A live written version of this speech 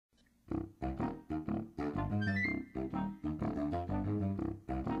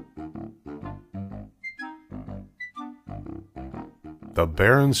The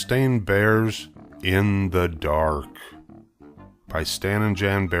Berenstain Bears in the Dark by Stan and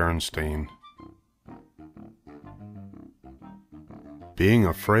Jan Berenstain. Being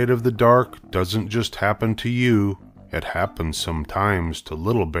afraid of the dark doesn't just happen to you, it happens sometimes to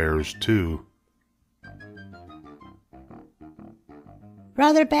little bears too.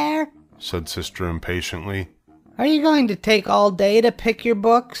 Brother Bear, said Sister impatiently. are you going to take all day to pick your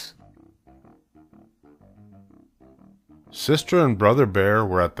books? Sister and Brother Bear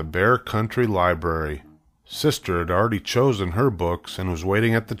were at the Bear Country Library. Sister had already chosen her books and was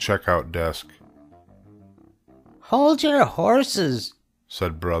waiting at the checkout desk. Hold your horses,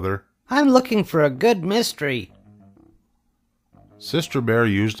 said Brother. I'm looking for a good mystery. Sister Bear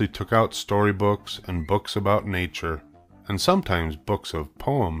usually took out storybooks and books about nature, and sometimes books of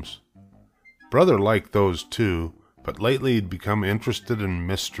poems. Brother liked those too, but lately he'd become interested in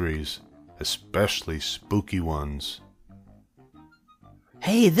mysteries, especially spooky ones.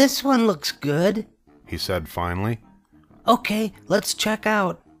 Hey, this one looks good, he said finally. Okay, let's check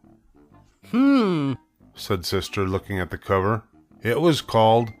out. Said Sister, looking at the cover. It was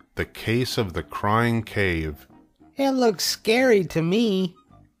called The Case of the Crying Cave. It looks scary to me.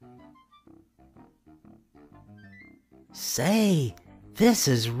 Say, this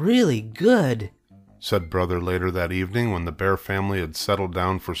is really good, said Brother later that evening when the Bear family had settled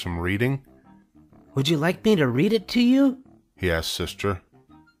down for some reading. Would you like me to read it to you? He asked Sister.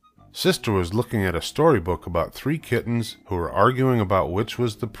 Sister was looking at a storybook about 3 kittens who were arguing about which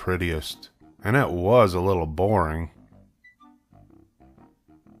was the prettiest, and it was a little boring.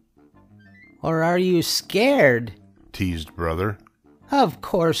 Or are you scared? Teased Brother. Of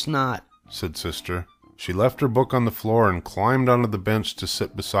course not, said Sister. She left her book on the floor and climbed onto the bench to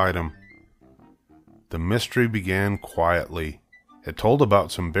sit beside him. The mystery began quietly. It told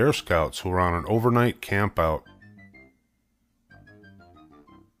about some Bear Scouts who were on an overnight campout.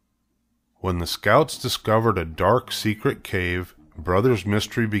 When the Scouts discovered a dark, secret cave, Brother's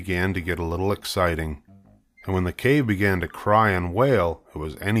mystery began to get a little exciting. And when the cave began to cry and wail, it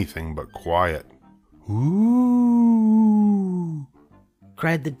was anything but quiet. Ooh,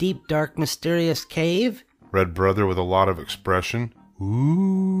 cried the deep, dark, mysterious cave, read Brother with a lot of expression.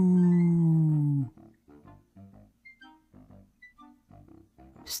 Ooh.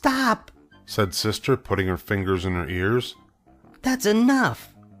 Stop, said Sister, putting her fingers in her ears. That's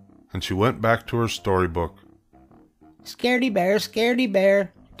enough. And she went back to her storybook. Scaredy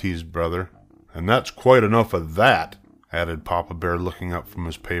bear, teased Brother. And that's quite enough of that, added Papa Bear, looking up from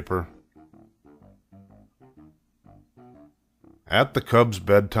his paper. At the cubs'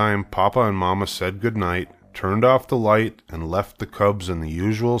 bedtime, Papa and Mama said goodnight, turned off the light, and left the cubs in the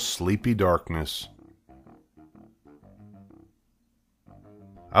usual sleepy darkness.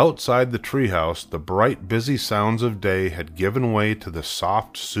 Outside the treehouse, the bright, busy sounds of day had given way to the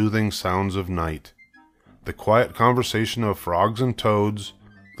soft, soothing sounds of night. The quiet conversation of frogs and toads,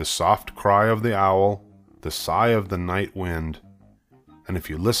 the soft cry of the owl, the sigh of the night wind. And if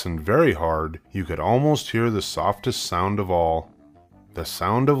you listened very hard, you could almost hear the softest sound of all, the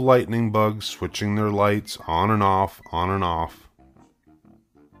sound of lightning bugs switching their lights on and off, on and off.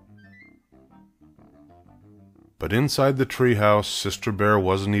 But inside the treehouse, Sister Bear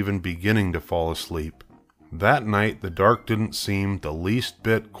wasn't even beginning to fall asleep. That night, the dark didn't seem the least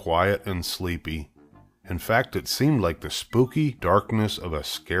bit quiet and sleepy. In fact, it seemed like the spooky darkness of a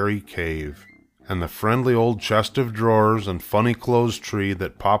scary cave. And the friendly old chest of drawers and funny clothes tree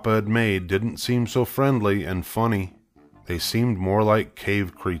that Papa had made didn't seem so friendly and funny. They seemed more like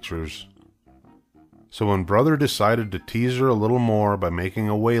cave creatures. So when Brother decided to tease her a little more by making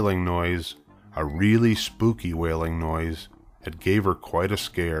a wailing noise, a really spooky wailing noise, it gave her quite a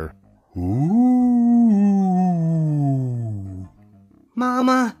scare. Ooh!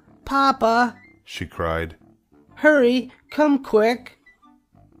 Mama, Papa, she cried. Hurry, come quick.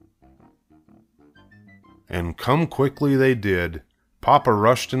 And come quickly they did. Papa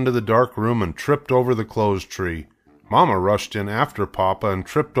rushed into the dark room and tripped over the clothes tree. Mama rushed in after Papa and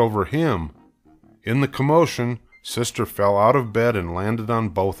tripped over him. In the commotion, Sister fell out of bed and landed on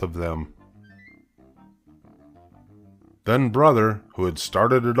both of them. Then Brother, who had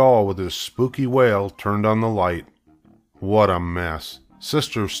started it all with his spooky wail, turned on the light. What a mess.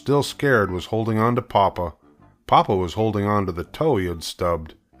 Sister, still scared, was holding on to Papa. Papa was holding on to the toe he had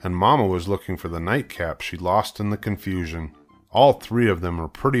stubbed, and Mama was looking for the nightcap she lost in the confusion. All 3 of them were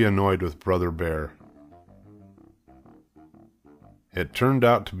pretty annoyed with Brother Bear. It turned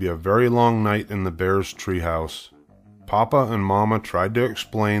out to be a very long night in the Bear's treehouse. Papa and Mama tried to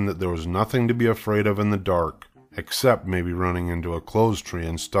explain that there was nothing to be afraid of in the dark, except maybe running into a clothes tree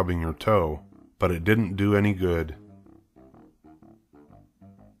and stubbing your toe, but it didn't do any good.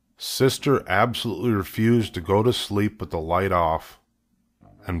 Sister absolutely refused to go to sleep with the light off,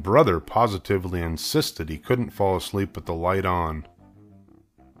 and Brother positively insisted he couldn't fall asleep with the light on.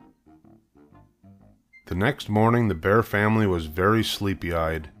 The next morning the Bear family was very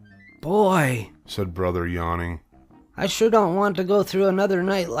sleepy-eyed. Boy, said Brother, yawning. I sure don't want to go through another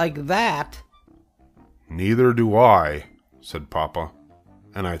night like that. Neither do I, said Papa,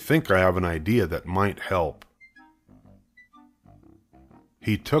 and I think I have an idea that might help.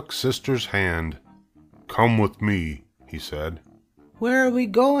 He took Sister's hand. Come with me, he said. Where are we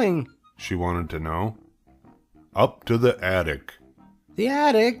going? She wanted to know. Up to the attic. The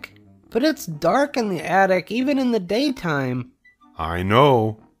attic? But it's dark in the attic, even in the daytime. I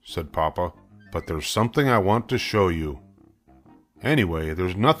know, said Papa, but there's something I want to show you. Anyway,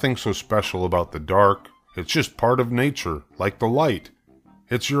 there's nothing so special about the dark. It's just part of nature, like the light.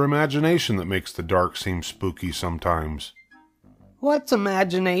 It's your imagination that makes the dark seem spooky sometimes. What's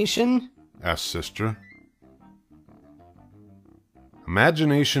imagination? asked Sister.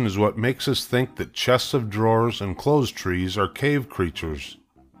 Imagination is what makes us think that chests of drawers and clothes trees are cave creatures.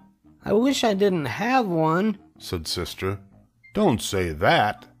 I wish I didn't have one, said Sister. Don't say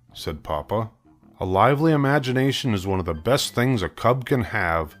that, said Papa. A lively imagination is one of the best things a cub can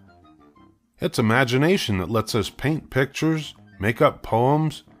have. It's imagination that lets us paint pictures, make up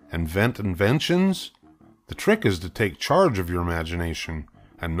poems, invent inventions. The trick is to take charge of your imagination,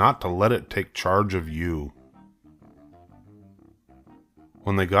 and not to let it take charge of you.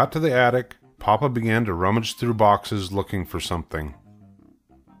 When they got to the attic, Papa began to rummage through boxes looking for something.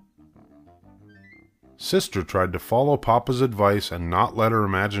 Sister tried to follow Papa's advice and not let her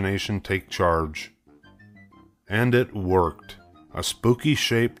imagination take charge. And it worked. A spooky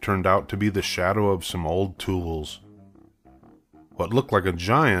shape turned out to be the shadow of some old tools. What looked like a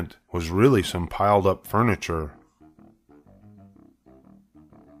giant was really some piled-up furniture.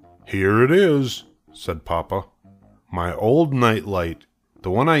 Here it is, said Papa. My old nightlight,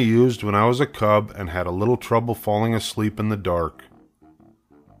 the one I used when I was a cub and had a little trouble falling asleep in the dark.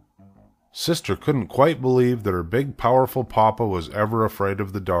 Sister couldn't quite believe that her big, powerful Papa was ever afraid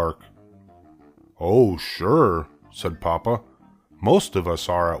of the dark. Oh, sure, said Papa. Most of us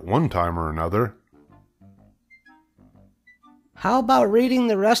are at one time or another. How about reading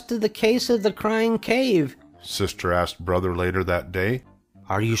the rest of the case of the Crying Cave? Sister asked Brother later that day.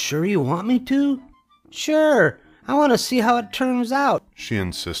 Are you sure you want me to? Sure, I want to see how it turns out, she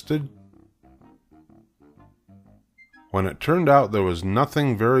insisted. When it turned out there was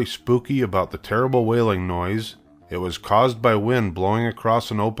nothing very spooky about the terrible wailing noise, it was caused by wind blowing across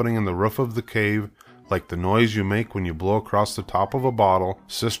an opening in the roof of the cave, like the noise you make when you blow across the top of a bottle.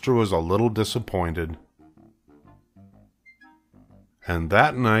 Sister was a little disappointed. And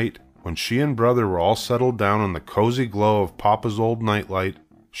that night, when she and Brother were all settled down in the cozy glow of Papa's old nightlight,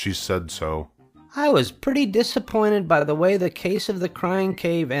 she said so. I was pretty disappointed by the way the case of the Crying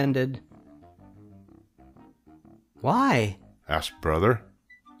Cave ended. Why? asked Brother.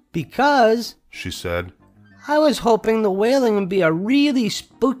 Because, she said, I was hoping the wailing would be a really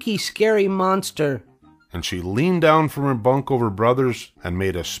spooky, scary monster. And she leaned down from her bunk over Brother's and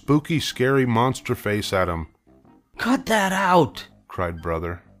made a spooky, scary monster face at him. Cut that out, cried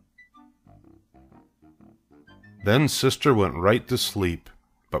Brother. Then Sister went right to sleep,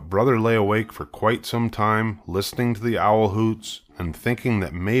 but Brother lay awake for quite some time, listening to the owl hoots and thinking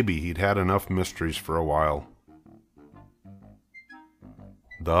that maybe he'd had enough mysteries for a while.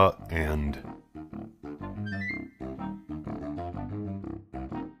 The end.